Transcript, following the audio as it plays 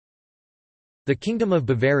The Kingdom of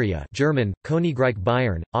Bavaria German, Königreich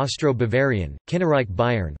Bayern, Austro-Bavarian, Königreich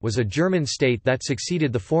Bayern was a German state that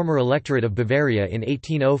succeeded the former Electorate of Bavaria in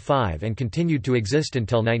 1805 and continued to exist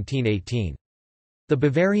until 1918. The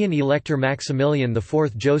Bavarian Elector Maximilian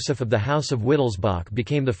IV Joseph of the House of Wittelsbach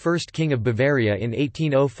became the first king of Bavaria in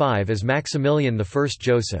 1805 as Maximilian I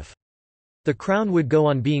Joseph. The crown would go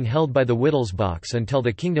on being held by the Wittelsbachs until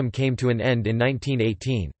the kingdom came to an end in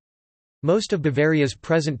 1918. Most of Bavaria's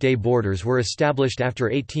present-day borders were established after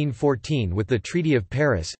 1814 with the Treaty of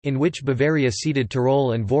Paris, in which Bavaria ceded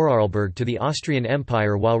Tyrol and Vorarlberg to the Austrian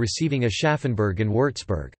Empire while receiving Aschaffenburg and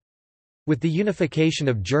Würzburg. With the unification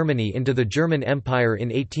of Germany into the German Empire in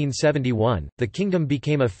 1871, the kingdom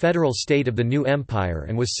became a federal state of the new empire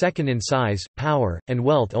and was second in size, power, and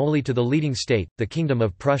wealth only to the leading state, the Kingdom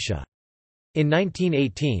of Prussia. In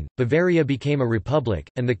 1918, Bavaria became a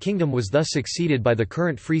republic, and the kingdom was thus succeeded by the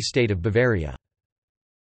current Free State of Bavaria.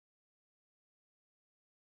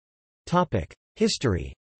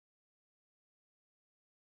 History.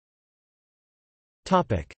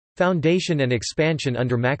 Foundation and expansion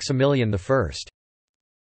under Maximilian I.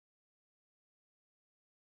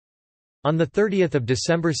 On 30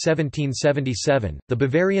 December 1777, the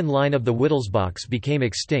Bavarian line of the Wittelsbachs became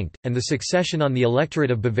extinct, and the succession on the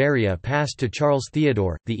Electorate of Bavaria passed to Charles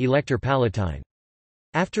Theodore, the Elector Palatine.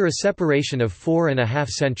 After a separation of 4.5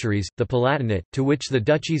 centuries, the Palatinate, to which the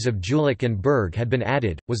duchies of Jülich and Berg had been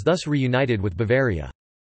added, was thus reunited with Bavaria.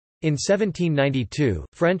 In 1792,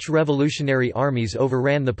 French revolutionary armies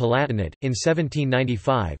overran the Palatinate. In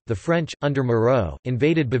 1795, the French, under Moreau,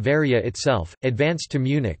 invaded Bavaria itself, advanced to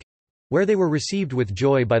Munich, where they were received with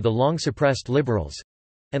joy by the long-suppressed liberals,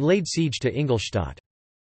 and laid siege to Ingolstadt.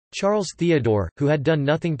 Charles Theodore, who had done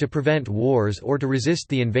nothing to prevent wars or to resist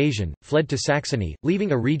the invasion, fled to Saxony,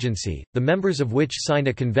 leaving a regency, the members of which signed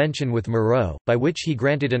a convention with Moreau, by which he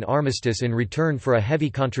granted an armistice in return for a heavy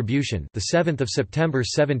contribution, the 7th of September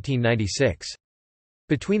 1796.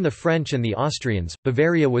 Between the French and the Austrians,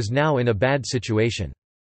 Bavaria was now in a bad situation.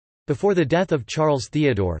 Before the death of Charles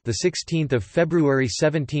Theodore, the 16th of February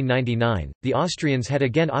 1799, the Austrians had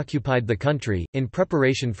again occupied the country in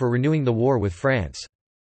preparation for renewing the war with France.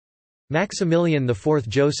 Maximilian IV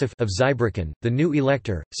Joseph of Zweibrücken, the new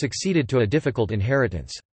elector, succeeded to a difficult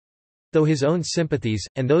inheritance. Though his own sympathies,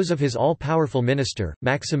 and those of his all-powerful minister,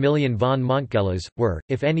 Maximilian von Montgelas, were,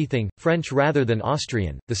 if anything, French rather than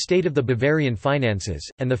Austrian, the state of the Bavarian finances,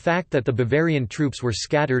 and the fact that the Bavarian troops were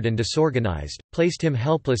scattered and disorganized, placed him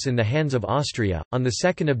helpless in the hands of Austria. On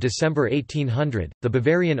 2 December 1800, the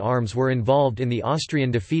Bavarian arms were involved in the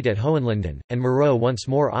Austrian defeat at Hohenlinden, and Moreau once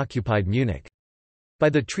more occupied Munich. By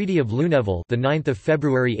the Treaty of Luneville, the 9th of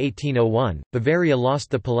February 1801, Bavaria lost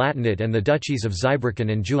the Palatinate and the duchies of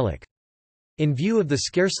Zweibrücken and Jülich. In view of the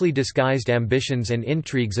scarcely disguised ambitions and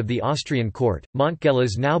intrigues of the Austrian court,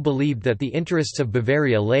 Montgelas now believed that the interests of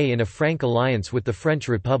Bavaria lay in a frank alliance with the French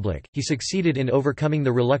Republic. He succeeded in overcoming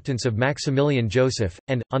the reluctance of Maximilian Joseph,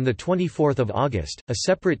 and, on 24 August, a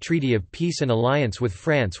separate treaty of peace and alliance with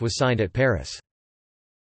France was signed at Paris.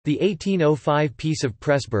 The 1805 Peace of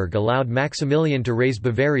Pressburg allowed Maximilian to raise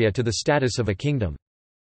Bavaria to the status of a kingdom.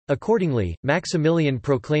 Accordingly, Maximilian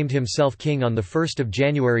proclaimed himself king on 1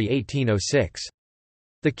 January 1806.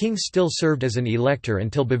 The king still served as an elector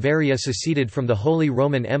until Bavaria seceded from the Holy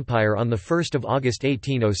Roman Empire on 1 August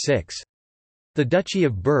 1806. The Duchy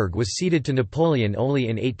of Berg was ceded to Napoleon only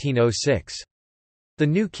in 1806. The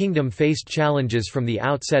new kingdom faced challenges from the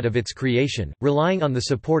outset of its creation, relying on the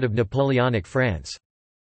support of Napoleonic France.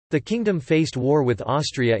 The kingdom faced war with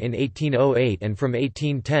Austria in 1808 and from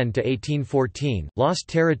 1810 to 1814, lost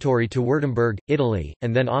territory to Württemberg, Italy,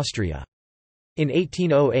 and then Austria. In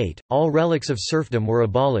 1808, all relics of serfdom were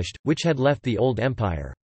abolished, which had left the old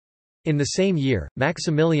empire. In the same year,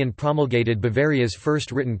 Maximilian promulgated Bavaria's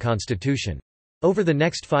first written constitution. Over the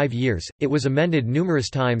next 5 years, it was amended numerous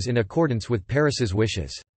times in accordance with Paris's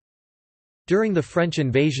wishes. During the French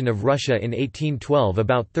invasion of Russia in 1812,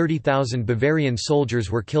 about 30,000 Bavarian soldiers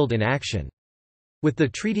were killed in action. With the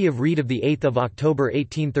Treaty of Ried of 8 October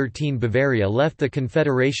 1813, Bavaria left the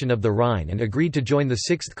Confederation of the Rhine and agreed to join the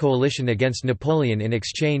Sixth Coalition against Napoleon in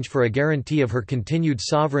exchange for a guarantee of her continued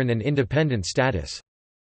sovereign and independent status.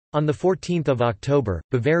 On 14 October,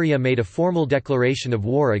 Bavaria made a formal declaration of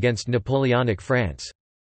war against Napoleonic France.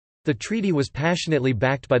 The treaty was passionately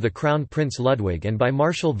backed by the Crown Prince Ludwig and by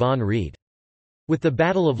Marshal von Ried. With the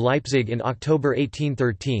Battle of Leipzig in October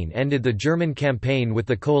 1813 ended the German campaign with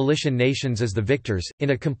the coalition nations as the victors, in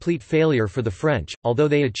a complete failure for the French, although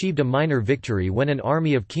they achieved a minor victory when an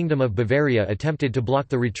army of Kingdom of Bavaria attempted to block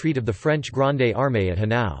the retreat of the French Grande Armée at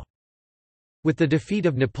Hanau. With the defeat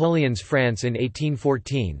of Napoleon's France in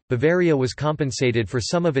 1814, Bavaria was compensated for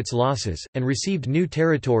some of its losses, and received new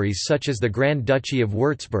territories such as the Grand Duchy of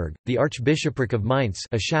Würzburg, the Archbishopric of Mainz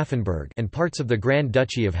Aschaffenburg, and parts of the Grand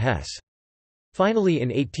Duchy of Hesse. Finally in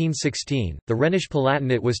 1816, the Rhenish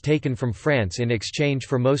Palatinate was taken from France in exchange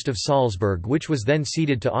for most of Salzburg, which was then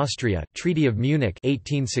ceded to Austria. Treaty of Munich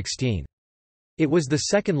 1816. It was the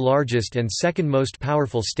second largest and second most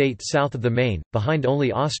powerful state south of the Main, behind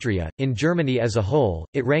only Austria. In Germany as a whole,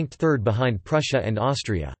 it ranked third behind Prussia and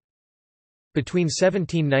Austria. Between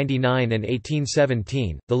 1799 and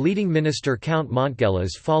 1817, the leading minister Count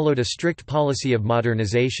Montgelas followed a strict policy of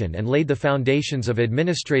modernization and laid the foundations of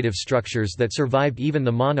administrative structures that survived even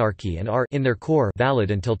the monarchy and are, in their core, valid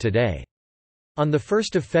until today. On 1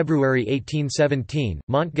 February 1817,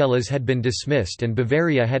 Montgelas had been dismissed and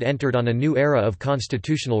Bavaria had entered on a new era of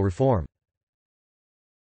constitutional reform.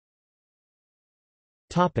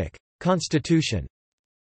 Constitution.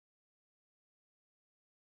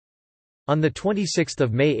 On 26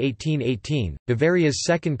 May 1818, Bavaria's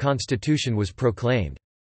second constitution was proclaimed.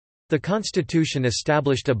 The constitution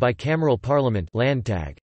established a bicameral parliament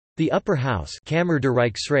Landtag. The upper house Kammer der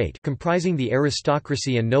Reichsrat, comprising the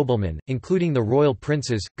aristocracy and noblemen, including the royal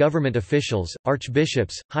princes, government officials,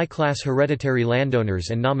 archbishops, high-class hereditary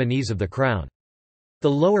landowners and nominees of the crown.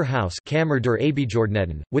 The lower house Kammer der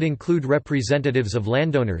Abgeordneten would include representatives of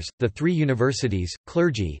landowners, the three universities,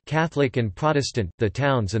 clergy Catholic and Protestant, the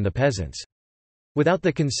towns and the peasants. Without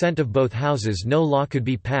the consent of both houses no law could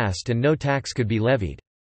be passed and no tax could be levied.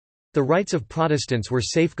 The rights of Protestants were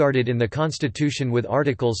safeguarded in the constitution with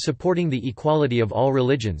articles supporting the equality of all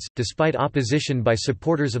religions, despite opposition by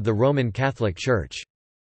supporters of the Roman Catholic Church.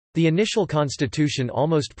 The initial constitution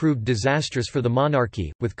almost proved disastrous for the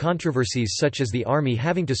monarchy, with controversies such as the army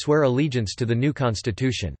having to swear allegiance to the new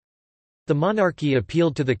constitution. The monarchy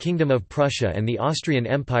appealed to the Kingdom of Prussia and the Austrian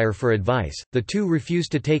Empire for advice. The two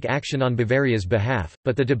refused to take action on Bavaria's behalf,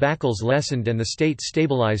 but the debacles lessened and the state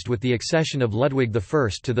stabilized with the accession of Ludwig I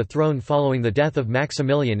to the throne following the death of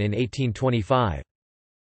Maximilian in 1825.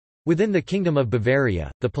 Within the Kingdom of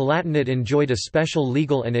Bavaria, the Palatinate enjoyed a special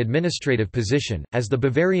legal and administrative position, as the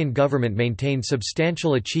Bavarian government maintained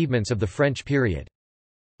substantial achievements of the French period.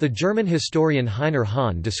 The German historian Heiner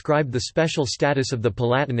Hahn described the special status of the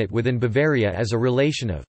Palatinate within Bavaria as a relation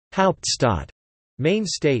of Hauptstadt, main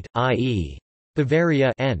state, i.e.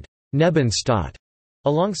 Bavaria, and Nebenstadt,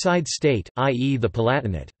 alongside state, i.e. the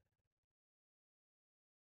Palatinate.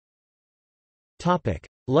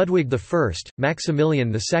 Ludwig I,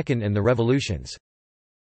 Maximilian II and the revolutions.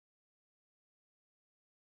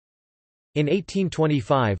 In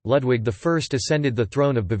 1825, Ludwig I ascended the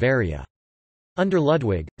throne of Bavaria. Under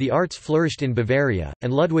Ludwig, the arts flourished in Bavaria,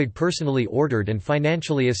 and Ludwig personally ordered and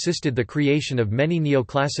financially assisted the creation of many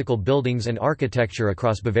neoclassical buildings and architecture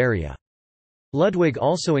across Bavaria. Ludwig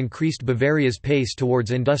also increased Bavaria's pace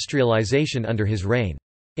towards industrialization under his reign.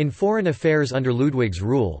 In foreign affairs under Ludwig's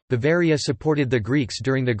rule, Bavaria supported the Greeks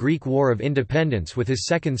during the Greek War of Independence with his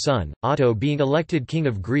second son, Otto, being elected King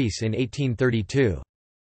of Greece in 1832.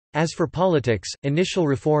 As for politics, initial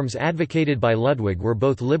reforms advocated by Ludwig were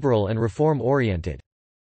both liberal and reform-oriented.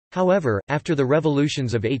 However, after the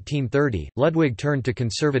revolutions of 1830, Ludwig turned to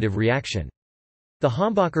conservative reaction. The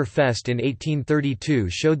Hombacher Fest in 1832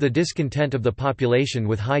 showed the discontent of the population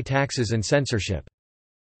with high taxes and censorship.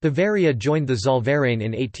 Bavaria joined the Zollverein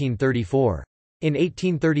in 1834. In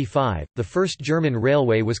 1835, the first German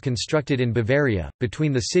railway was constructed in Bavaria,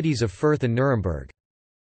 between the cities of Fürth and Nuremberg.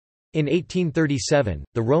 In 1837,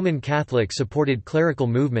 the Roman Catholic-supported clerical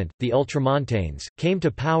movement, the Ultramontanes, came to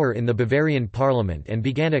power in the Bavarian parliament and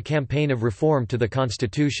began a campaign of reform to the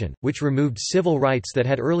constitution, which removed civil rights that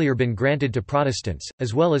had earlier been granted to Protestants,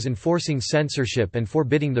 as well as enforcing censorship and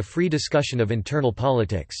forbidding the free discussion of internal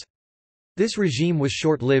politics. This regime was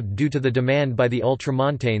short-lived due to the demand by the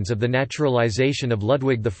Ultramontanes of the naturalization of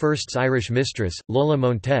Ludwig I's Irish mistress, Lola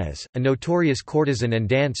Montez, a notorious courtesan and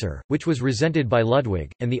dancer, which was resented by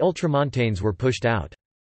Ludwig, and the Ultramontanes were pushed out.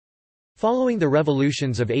 Following the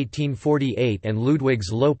revolutions of 1848 and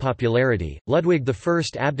Ludwig's low popularity, Ludwig I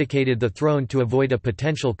abdicated the throne to avoid a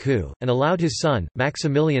potential coup, and allowed his son,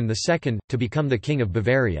 Maximilian II, to become the King of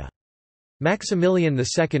Bavaria. Maximilian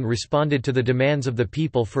II responded to the demands of the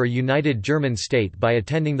people for a united German state by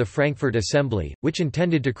attending the Frankfurt Assembly, which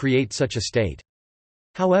intended to create such a state.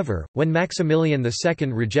 However, when Maximilian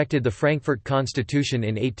II rejected the Frankfurt Constitution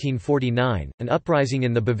in 1849, an uprising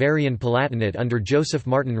in the Bavarian Palatinate under Joseph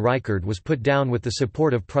Martin Reichard was put down with the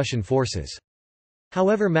support of Prussian forces.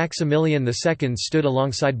 However, Maximilian II stood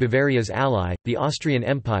alongside Bavaria's ally, the Austrian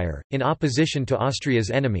Empire, in opposition to Austria's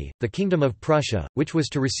enemy, the Kingdom of Prussia, which was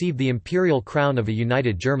to receive the imperial crown of a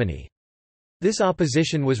united Germany. This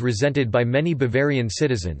opposition was resented by many Bavarian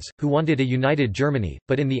citizens, who wanted a united Germany,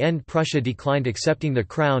 but in the end Prussia declined accepting the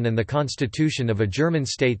crown and the constitution of a German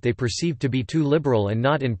state they perceived to be too liberal and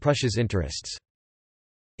not in Prussia's interests.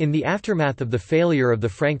 In the aftermath of the failure of the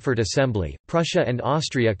Frankfurt Assembly, Prussia and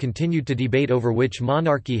Austria continued to debate over which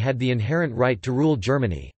monarchy had the inherent right to rule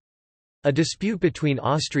Germany. A dispute between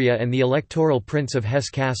Austria and the electoral Prince of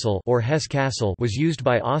Hesse-Kassel or Hesse-Kassel was used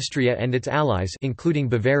by Austria and its allies including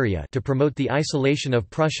Bavaria to promote the isolation of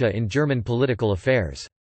Prussia in German political affairs.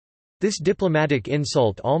 This diplomatic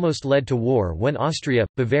insult almost led to war when Austria,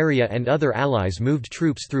 Bavaria and other allies moved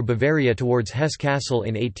troops through Bavaria towards Hesse-Kassel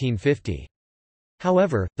in 1850.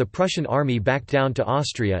 However, the Prussian army backed down to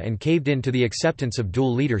Austria and caved in to the acceptance of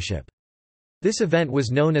dual leadership. This event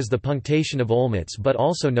was known as the Punctation of Olmütz but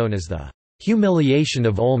also known as the humiliation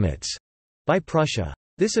of Olmütz by Prussia.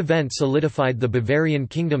 This event solidified the Bavarian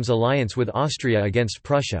kingdom's alliance with Austria against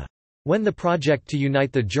Prussia. When the project to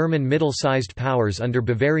unite the German middle-sized powers under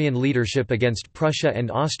Bavarian leadership against Prussia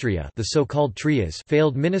and Austria, the so-called Trias,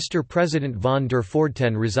 failed, Minister-President von der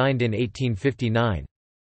Pfordten resigned in 1859.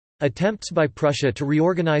 Attempts by Prussia to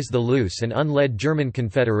reorganize the loose and unled German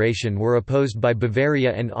Confederation were opposed by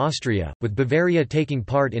Bavaria and Austria, with Bavaria taking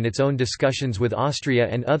part in its own discussions with Austria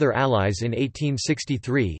and other allies in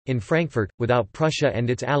 1863, in Frankfurt, without Prussia and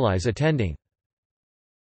its allies attending.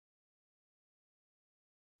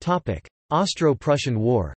 Austro-Prussian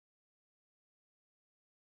War.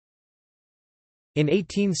 In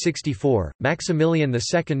 1864, Maximilian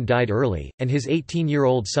II died early, and his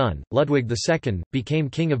 18-year-old son, Ludwig II, became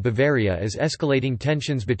King of Bavaria as escalating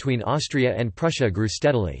tensions between Austria and Prussia grew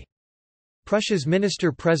steadily. Prussia's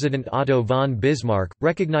Minister-President Otto von Bismarck,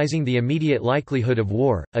 recognizing the immediate likelihood of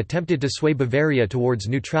war, attempted to sway Bavaria towards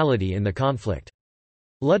neutrality in the conflict.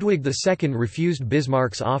 Ludwig II refused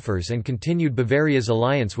Bismarck's offers and continued Bavaria's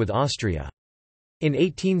alliance with Austria. In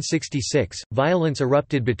 1866, violence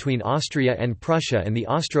erupted between Austria and Prussia and the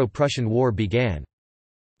Austro-Prussian War began.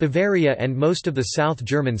 Bavaria and most of the South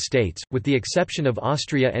German states, with the exception of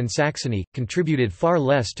Austria and Saxony, contributed far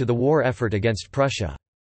less to the war effort against Prussia.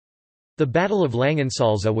 The Battle of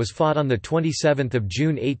Langensalza was fought on 27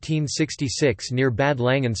 June 1866 near Bad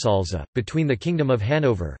Langensalza, between the Kingdom of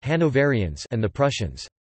Hanover Hanoverians and the Prussians.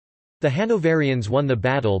 The Hanoverians won the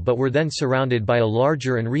battle but were then surrounded by a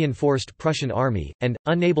larger and reinforced Prussian army, and,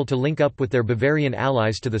 unable to link up with their Bavarian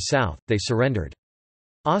allies to the south, they surrendered.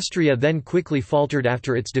 Austria then quickly faltered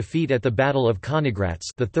after its defeat at the Battle of Königgrätz,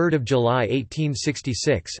 the 3rd of July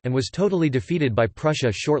 1866, and was totally defeated by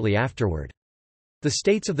Prussia shortly afterward. The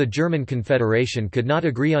states of the German Confederation could not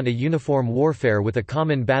agree on a uniform warfare with a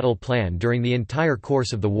common battle plan during the entire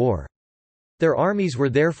course of the war. Their armies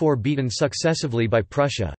were therefore beaten successively by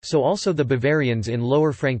Prussia, so also the Bavarians in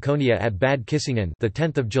Lower Franconia at Bad Kissingen, the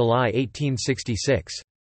 10th of July 1866.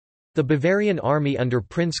 The Bavarian army under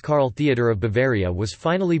Prince Karl Theodor of Bavaria was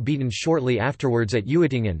finally beaten shortly afterwards at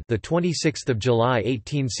Uettingen, the 26th of July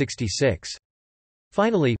 1866.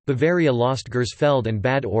 Finally, Bavaria lost Gersfeld and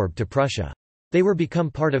Bad Orb to Prussia. They were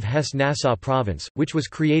become part of Hesse-Nassau province, which was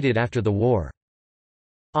created after the war.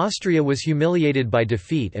 Austria was humiliated by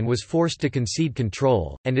defeat and was forced to concede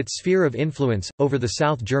control, and its sphere of influence, over the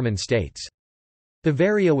South German states.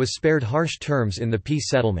 Bavaria was spared harsh terms in the peace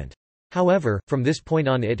settlement. However, from this point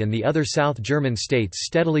on it and the other South German states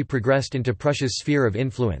steadily progressed into Prussia's sphere of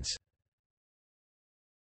influence.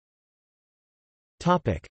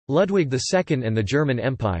 Ludwig II and the German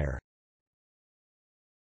Empire.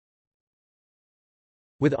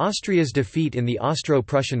 With Austria's defeat in the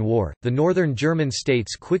Austro-Prussian War, the northern German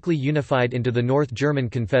states quickly unified into the North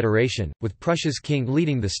German Confederation, with Prussia's king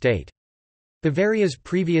leading the state. Bavaria's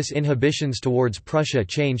previous inhibitions towards Prussia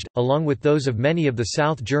changed, along with those of many of the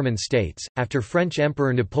South German states, after French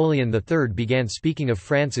Emperor Napoleon III began speaking of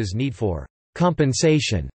France's need for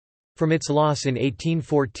compensation from its loss in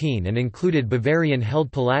 1814 and included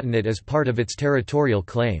Bavarian-held Palatinate as part of its territorial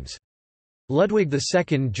claims. Ludwig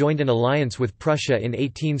II joined an alliance with Prussia in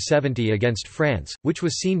 1870 against France, which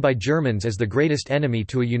was seen by Germans as the greatest enemy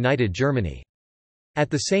to a united Germany. At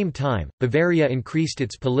the same time, Bavaria increased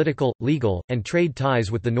its political, legal, and trade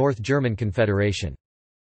ties with the North German Confederation.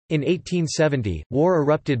 In 1870, war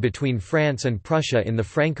erupted between France and Prussia in the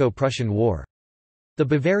Franco-Prussian War. The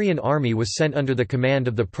Bavarian army was sent under the command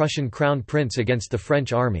of the Prussian Crown Prince against the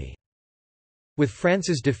French army. With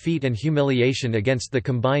France's defeat and humiliation against the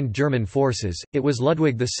combined German forces, it was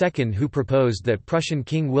Ludwig II who proposed that Prussian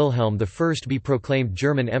King Wilhelm I be proclaimed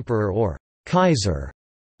German Emperor or Kaiser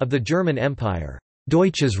of the German Empire,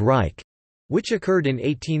 Deutsches Reich, which occurred in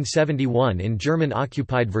 1871 in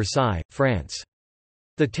German-occupied Versailles, France.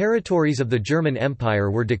 The territories of the German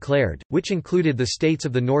Empire were declared, which included the states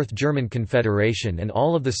of the North German Confederation and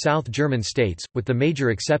all of the South German states, with the major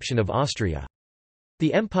exception of Austria.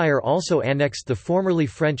 The empire also annexed the formerly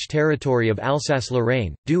French territory of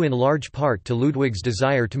Alsace-Lorraine, due in large part to Ludwig's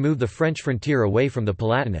desire to move the French frontier away from the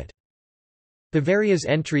Palatinate. Bavaria's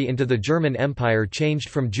entry into the German Empire changed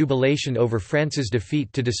from jubilation over France's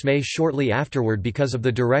defeat to dismay shortly afterward because of the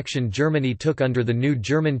direction Germany took under the new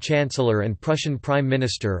German Chancellor and Prussian Prime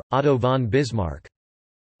Minister, Otto von Bismarck.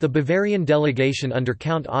 The Bavarian delegation under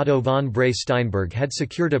Count Otto von Brey-Steinberg had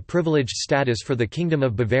secured a privileged status for the Kingdom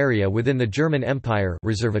of Bavaria within the German Empire,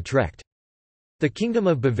 Reservatrecht. The Kingdom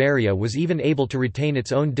of Bavaria was even able to retain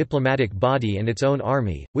its own diplomatic body and its own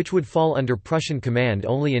army, which would fall under Prussian command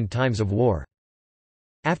only in times of war.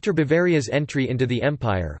 After Bavaria's entry into the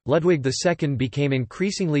empire, Ludwig II became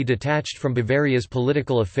increasingly detached from Bavaria's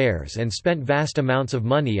political affairs and spent vast amounts of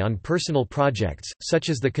money on personal projects,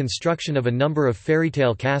 such as the construction of a number of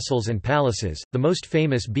fairytale castles and palaces, the most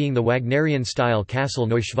famous being the Wagnerian-style castle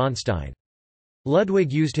Neuschwanstein.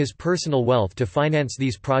 Ludwig used his personal wealth to finance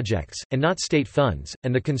these projects, and not state funds,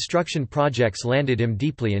 and the construction projects landed him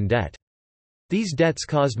deeply in debt. These debts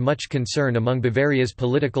caused much concern among Bavaria's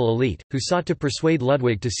political elite, who sought to persuade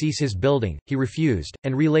Ludwig to cease his building. He refused,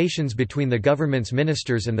 and relations between the government's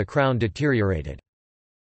ministers and the crown deteriorated.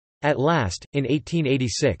 At last, in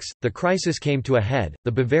 1886, the crisis came to a head.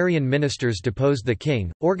 The Bavarian ministers deposed the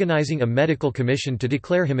king, organizing a medical commission to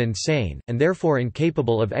declare him insane, and therefore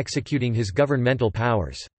incapable of executing his governmental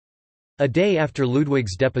powers. A day after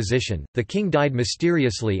Ludwig's deposition, the king died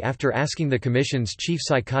mysteriously after asking the commission's chief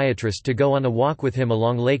psychiatrist to go on a walk with him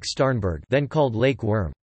along Lake Starnberg, then called Lake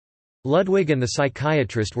Worm. Ludwig and the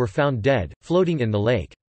psychiatrist were found dead, floating in the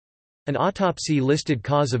lake. An autopsy listed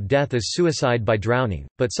cause of death as suicide by drowning,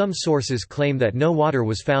 but some sources claim that no water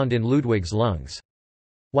was found in Ludwig's lungs.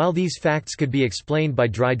 While these facts could be explained by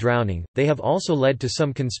dry drowning, they have also led to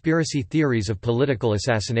some conspiracy theories of political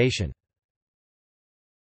assassination.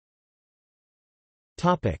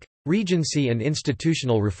 Regency and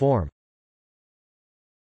institutional reform.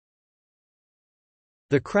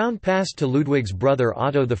 The crown passed to Ludwig's brother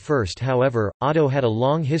Otto I. However, Otto had a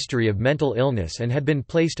long history of mental illness and had been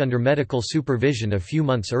placed under medical supervision a few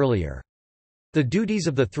months earlier. The duties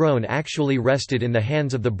of the throne actually rested in the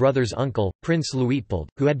hands of the brother's uncle, Prince Luitpold,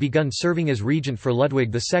 who had begun serving as regent for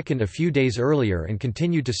Ludwig II a few days earlier and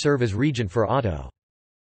continued to serve as regent for Otto.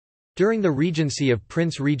 During the regency of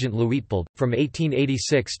Prince Regent Luitpold, from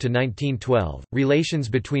 1886 to 1912, relations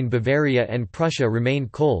between Bavaria and Prussia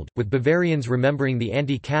remained cold, with Bavarians remembering the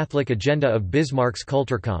anti-Catholic agenda of Bismarck's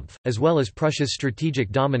Kulturkampf, as well as Prussia's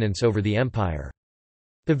strategic dominance over the empire.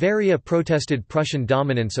 Bavaria protested Prussian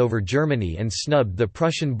dominance over Germany and snubbed the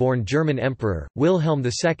Prussian-born German Emperor, Wilhelm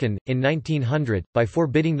II, in 1900, by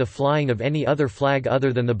forbidding the flying of any other flag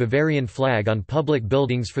other than the Bavarian flag on public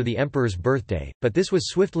buildings for the emperor's birthday, but this was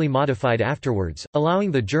swiftly modified afterwards,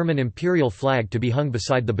 allowing the German imperial flag to be hung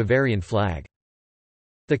beside the Bavarian flag.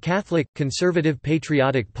 The Catholic, conservative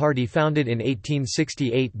Patriotic Party founded in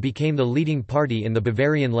 1868 became the leading party in the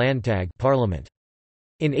Bavarian Landtag parliament.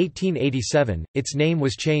 In 1887, its name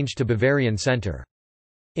was changed to Bavarian Centre.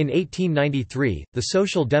 In 1893, the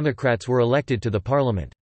Social Democrats were elected to the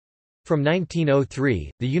parliament. From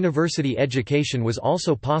 1903, the university education was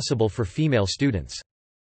also possible for female students.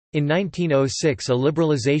 In 1906, a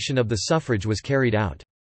liberalization of the suffrage was carried out.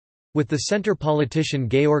 With the centre politician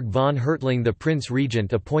Georg von Hertling the Prince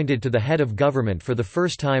Regent appointed to the head of government for the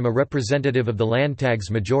first time a representative of the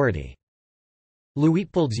Landtag's majority.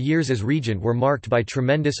 Luitpold's years as regent were marked by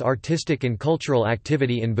tremendous artistic and cultural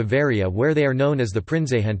activity in Bavaria, where they are known as the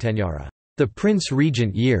Prinzregentenjahre, the Prince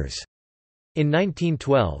Regent years. In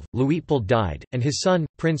 1912, Luitpold died, and his son,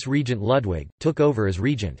 Prince Regent Ludwig, took over as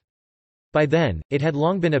regent. By then, it had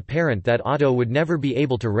long been apparent that Otto would never be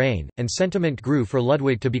able to reign, and sentiment grew for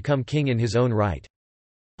Ludwig to become king in his own right.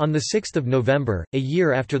 On 6 November, a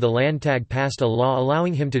year after the Landtag passed a law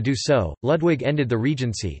allowing him to do so, Ludwig ended the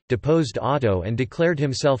regency, deposed Otto and declared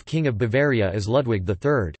himself King of Bavaria as Ludwig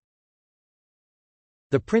III.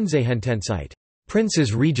 The Prinzregentenzeit,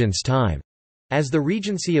 Prince's Regent's time, as the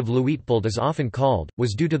regency of Luitpold is often called,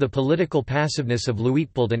 was due to the political passiveness of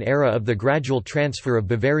Luitpold, an era of the gradual transfer of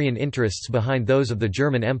Bavarian interests behind those of the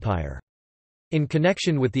German Empire. In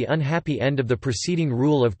connection with the unhappy end of the preceding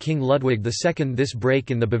rule of King Ludwig II, this break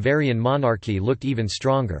in the Bavarian monarchy looked even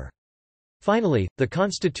stronger. Finally, the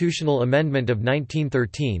constitutional amendment of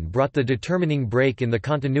 1913 brought the determining break in the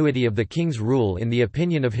continuity of the king's rule in the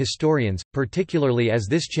opinion of historians, particularly as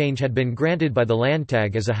this change had been granted by the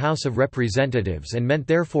Landtag as a House of Representatives and meant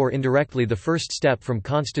therefore indirectly the first step from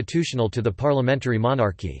constitutional to the parliamentary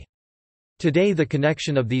monarchy. Today the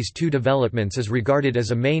connection of these two developments is regarded as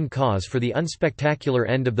a main cause for the unspectacular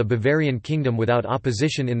end of the Bavarian kingdom without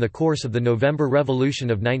opposition in the course of the November Revolution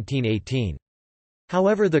of 1918.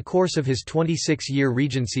 However, the course of his 26-year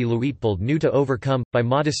regency Luitpold knew to overcome, by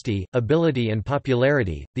modesty, ability and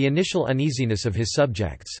popularity, the initial uneasiness of his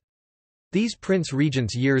subjects. These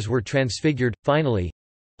prince-regent's years were transfigured,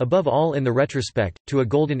 finally—above all in the retrospect, to a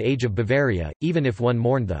golden age of Bavaria, even if one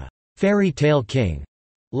mourned the fairy tale king,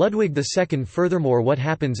 Ludwig II. Furthermore, what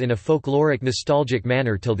happens in a folkloric nostalgic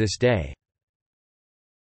manner till this day.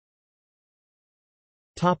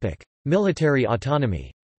 Military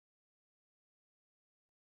autonomy.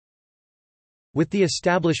 With the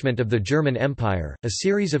establishment of the German Empire, a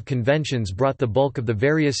series of conventions brought the bulk of the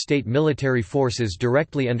various state military forces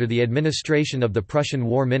directly under the administration of the Prussian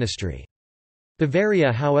War Ministry.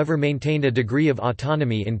 Bavaria however maintained a degree of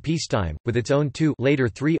autonomy in peacetime, with its own later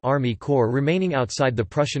three army corps remaining outside the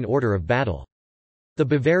Prussian order of battle. The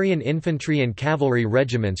Bavarian infantry and cavalry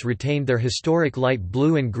regiments retained their historic light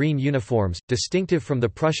blue and green uniforms, distinctive from the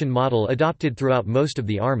Prussian model adopted throughout most of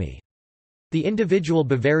the army. The individual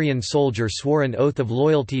Bavarian soldier swore an oath of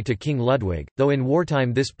loyalty to King Ludwig, though in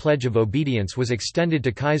wartime this pledge of obedience was extended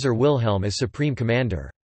to Kaiser Wilhelm as supreme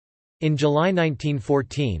commander. In July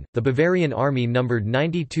 1914, the Bavarian army numbered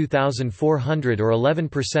 92,400 or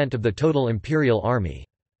 11% of the total imperial army.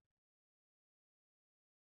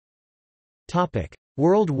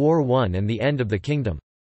 World War I and the end of the kingdom.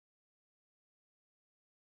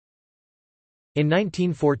 In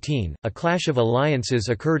 1914, a clash of alliances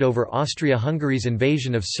occurred over Austria-Hungary's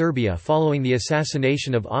invasion of Serbia following the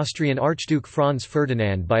assassination of Austrian Archduke Franz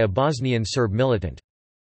Ferdinand by a Bosnian Serb militant.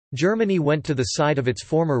 Germany went to the side of its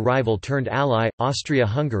former rival turned ally,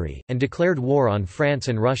 Austria-Hungary, and declared war on France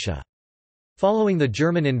and Russia. Following the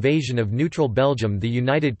German invasion of neutral Belgium, the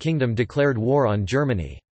United Kingdom declared war on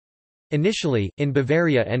Germany. Initially, in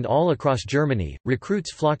Bavaria and all across Germany,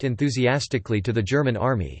 recruits flocked enthusiastically to the German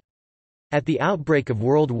army. At the outbreak of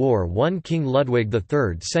World War I, King Ludwig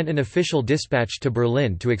III sent an official dispatch to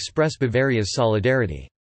Berlin to express Bavaria's solidarity.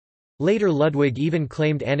 Later Ludwig even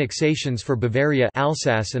claimed annexations for Bavaria,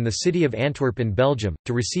 Alsace and the city of Antwerp in Belgium,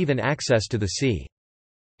 to receive an access to the sea.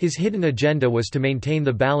 His hidden agenda was to maintain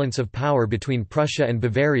the balance of power between Prussia and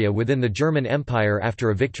Bavaria within the German Empire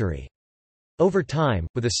after a victory. Over time,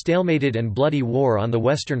 with a stalemated and bloody war on the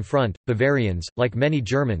Western Front, Bavarians, like many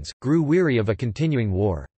Germans, grew weary of a continuing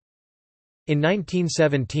war. In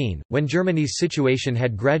 1917, when Germany's situation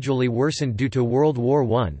had gradually worsened due to World War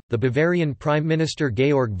I, the Bavarian Prime Minister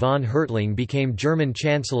Georg von Hertling became German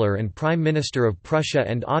Chancellor and Prime Minister of Prussia,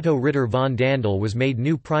 and Otto Ritter von Dandel was made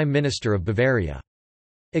new Prime Minister of Bavaria.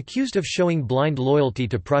 Accused of showing blind loyalty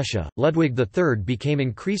to Prussia, Ludwig III became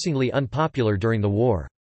increasingly unpopular during the war.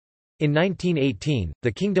 In 1918,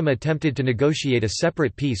 the kingdom attempted to negotiate a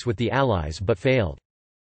separate peace with the Allies but failed.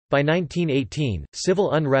 By 1918,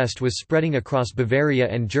 civil unrest was spreading across Bavaria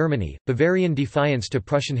and Germany, Bavarian defiance to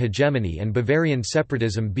Prussian hegemony and Bavarian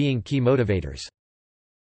separatism being key motivators.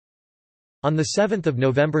 On 7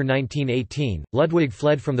 November 1918, Ludwig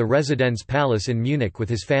fled from the Residenz Palace in Munich with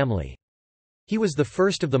his family. He was the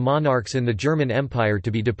first of the monarchs in the German Empire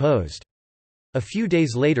to be deposed. A few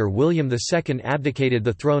days later William II abdicated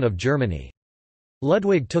the throne of Germany.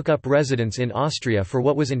 Ludwig took up residence in Austria for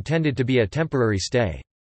what was intended to be a temporary stay.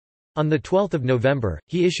 On 12 November,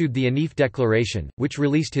 he issued the Anif Declaration, which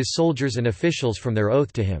released his soldiers and officials from their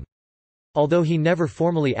oath to him. Although he never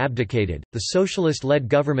formally abdicated, the socialist-led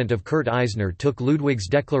government of Kurt Eisner took Ludwig's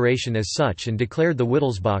declaration as such and declared the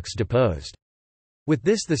Wittelsbachs deposed. With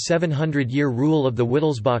this the 700-year rule of the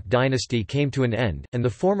Wittelsbach dynasty came to an end, and the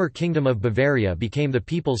former Kingdom of Bavaria became the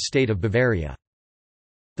People's State of Bavaria.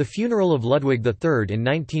 The funeral of Ludwig III in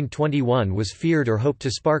 1921 was feared or hoped to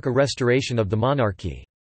spark a restoration of the monarchy.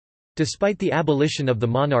 Despite the abolition of the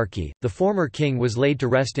monarchy, the former king was laid to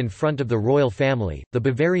rest in front of the royal family, the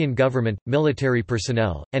Bavarian government, military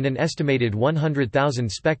personnel, and an estimated 100,000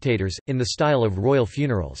 spectators, in the style of royal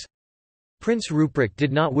funerals. Prince Ruprecht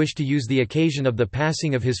did not wish to use the occasion of the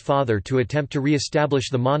passing of his father to attempt to re-establish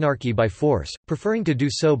the monarchy by force, preferring to do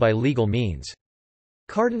so by legal means.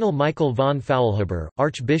 Cardinal Michael von Faulhaber,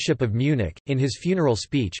 Archbishop of Munich, in his funeral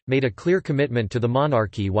speech, made a clear commitment to the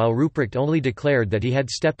monarchy while Ruprecht only declared that he had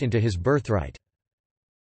stepped into his birthright.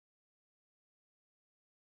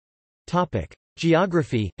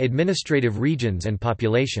 Geography, administrative regions and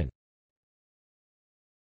population.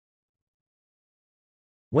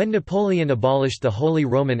 When Napoleon abolished the Holy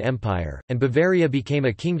Roman Empire, and Bavaria became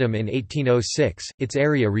a kingdom in 1806, its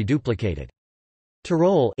area reduplicated.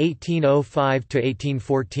 Tyrol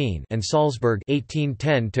 (1805–1814) and Salzburg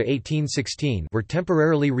 (1810–1816) were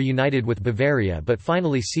temporarily reunited with Bavaria but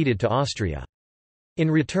finally ceded to Austria. In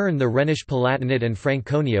return, the Rhenish Palatinate and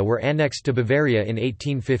Franconia were annexed to Bavaria in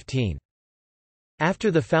 1815.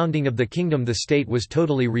 After the founding of the kingdom, the state was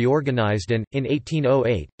totally reorganized and, in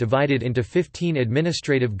 1808, divided into 15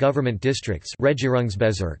 administrative government districts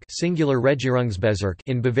Regierungsbezirk, singular Regierungsbezirk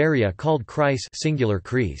in Bavaria called Kreis singular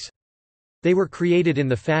Kreis. They were created in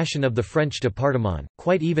the fashion of the French département,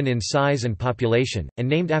 quite even in size and population, and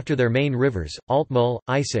named after their main rivers, Altmühl,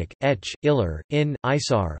 Eisach, Etsch, Iller, Inn,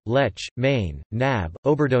 Isar, Lech, Main, Nab,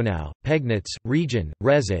 Oberdonau, Pegnitz, Regen,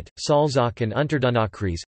 Rezat, Salzach and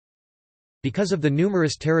Unterdonaukreis. Because of the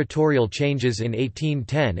numerous territorial changes in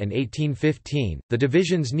 1810 and 1815, the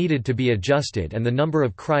divisions needed to be adjusted and the number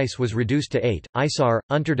of Kreis was reduced to 8, Isar,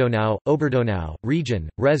 Unterdonau, Oberdonau, Regen,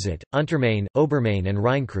 Rezat, Untermain, Obermain and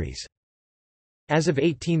Rheinkreis. As of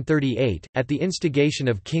 1838, at the instigation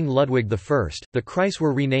of King Ludwig I, the Kreis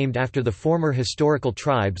were renamed after the former historical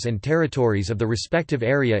tribes and territories of the respective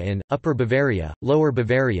area in, Upper Bavaria, Lower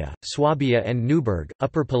Bavaria, Swabia and Neuburg,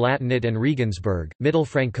 Upper Palatinate and Regensburg, Middle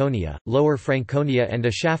Franconia, Lower Franconia and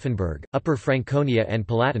Aschaffenburg, Upper Franconia and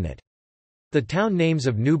Palatinate. The town names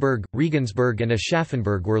of Neuburg, Regensburg and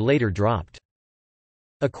Aschaffenburg were later dropped.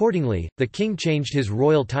 Accordingly, the king changed his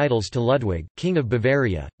royal titles to Ludwig, King of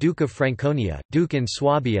Bavaria, Duke of Franconia, Duke in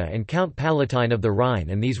Swabia and Count Palatine of the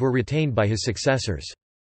Rhine, and these were retained by his successors.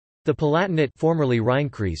 The Palatinate, formerly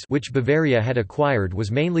Rheinkreis, which Bavaria had acquired,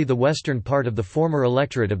 was mainly the western part of the former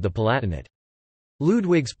electorate of the Palatinate.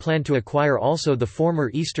 Ludwig's plan to acquire also the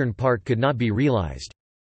former eastern part could not be realized.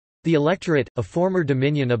 The electorate, a former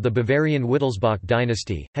dominion of the Bavarian Wittelsbach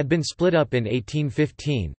dynasty, had been split up in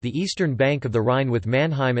 1815. The eastern bank of the Rhine with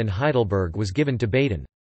Mannheim and Heidelberg was given to Baden.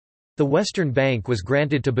 The western bank was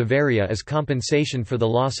granted to Bavaria as compensation for the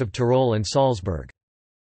loss of Tyrol and Salzburg.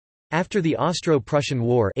 After the Austro-Prussian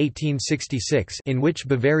War 1866, in which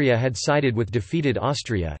Bavaria had sided with defeated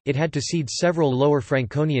Austria, it had to cede several lower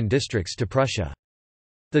Franconian districts to Prussia.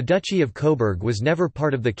 The Duchy of Coburg was never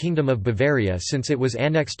part of the Kingdom of Bavaria since it was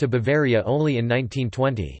annexed to Bavaria only in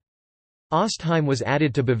 1920. Ostheim was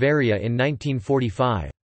added to Bavaria in 1945.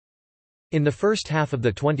 In the first half of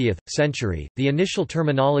the 20th century, the initial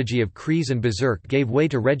terminology of Kreis and Bezirk gave way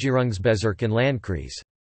to Regierungsbezirk and Landkreis.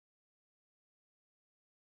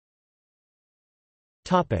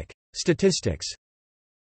 Statistics.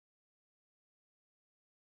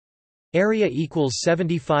 Area equals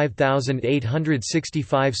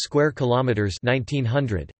 75,865 square kilometers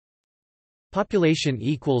 1900. Population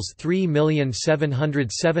equals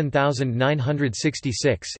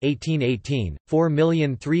 3,707,966 1818,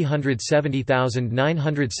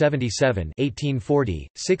 4,370,977 1840,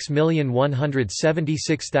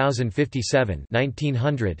 6,176,057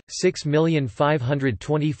 1900,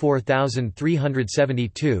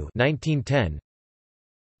 6,524,372 1910.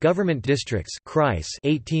 Government districts: Kreis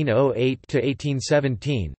 1808 to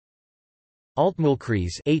 1817,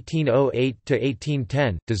 Altmühlkreis 1808 to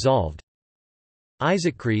 1810, dissolved.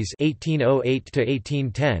 Eisachkreis 1808 to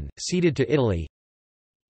 1810, ceded to Italy.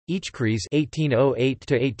 Eichkreis 1808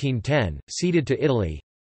 to 1810, ceded to Italy.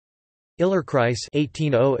 Illerkreis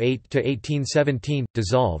 1808 to 1817,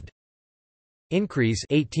 dissolved. Innkreis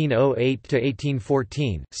 1808 to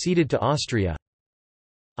 1814, ceded to Austria.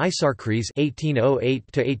 Isarkreis 1808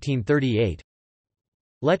 to 1838,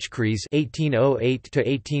 Lechkreis 1808 to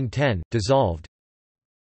 1810, dissolved.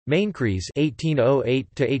 Mainkreis 1808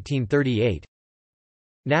 to 1838,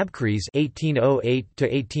 Nabkreis 1808 to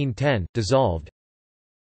 1810, dissolved.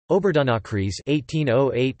 Oberdonaukreis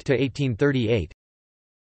 1808 to 1838,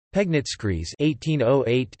 Pegnitzkreis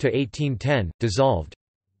 1808 to 1810, dissolved.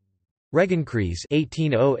 Regenkreis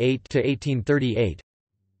 1808 to 1838,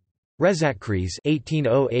 Rezat-Kreis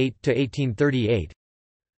 1808 to 1838,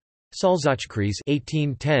 Salzachkreis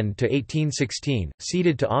 1810 to 1816,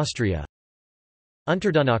 ceded to Austria.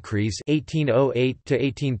 Unterdonaukreis 1808 to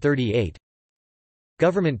 1838.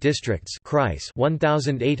 Government districts: Kreis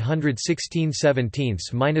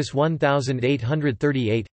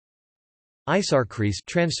 1816/17-1838. Isarkreis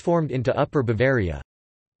transformed into Upper Bavaria.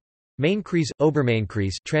 Mainkreis,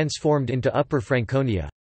 Obermainkreis transformed into Upper Franconia.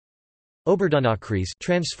 Oberdonaukreis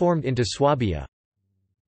transformed into Swabia.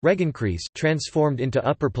 Regenkreis transformed into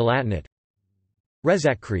Upper Palatinate.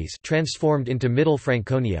 Rezat-Kreis transformed into Middle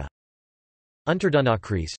Franconia.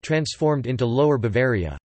 Unterdonaukreis transformed into Lower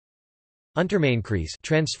Bavaria. Untermainkreis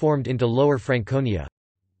transformed into Lower Franconia.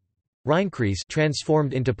 Rheinkreis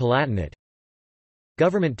transformed into Palatinate.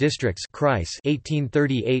 Government districts Kreis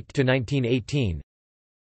 1838 to 1918.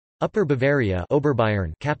 Upper Bavaria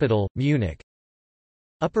Oberbayern capital Munich.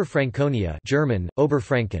 Upper Franconia German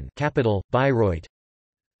Oberfranken capital Bayreuth.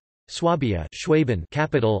 Swabia Schwaben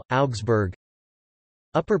capital Augsburg.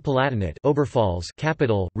 Upper Palatinate Oberpfalz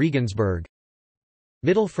capital Regensburg.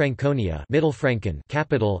 Middle Franconia Mittelfranken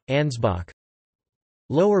capital Ansbach.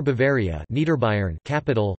 Lower Bavaria Niederbayern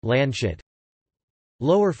capital Landshut.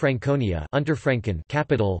 Lower Franconia Unterfranken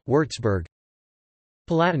capital Würzburg.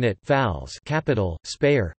 Palatinate Pfalz capital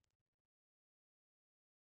Speyer.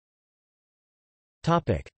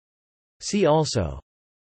 Topic See also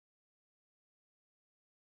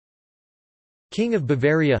King of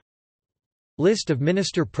Bavaria. List of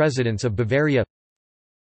Minister-Presidents of Bavaria.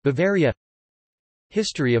 Bavaria.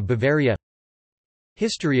 History of Bavaria.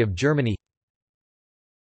 History of Germany.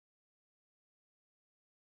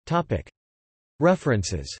 Topic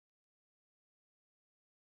References.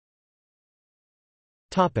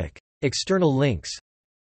 Topic External links.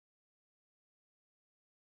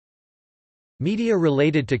 Media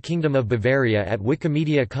related to Kingdom of Bavaria at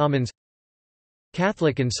Wikimedia Commons.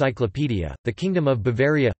 Catholic Encyclopedia, The Kingdom of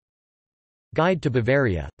Bavaria. Guide to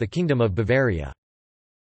Bavaria, The Kingdom of Bavaria.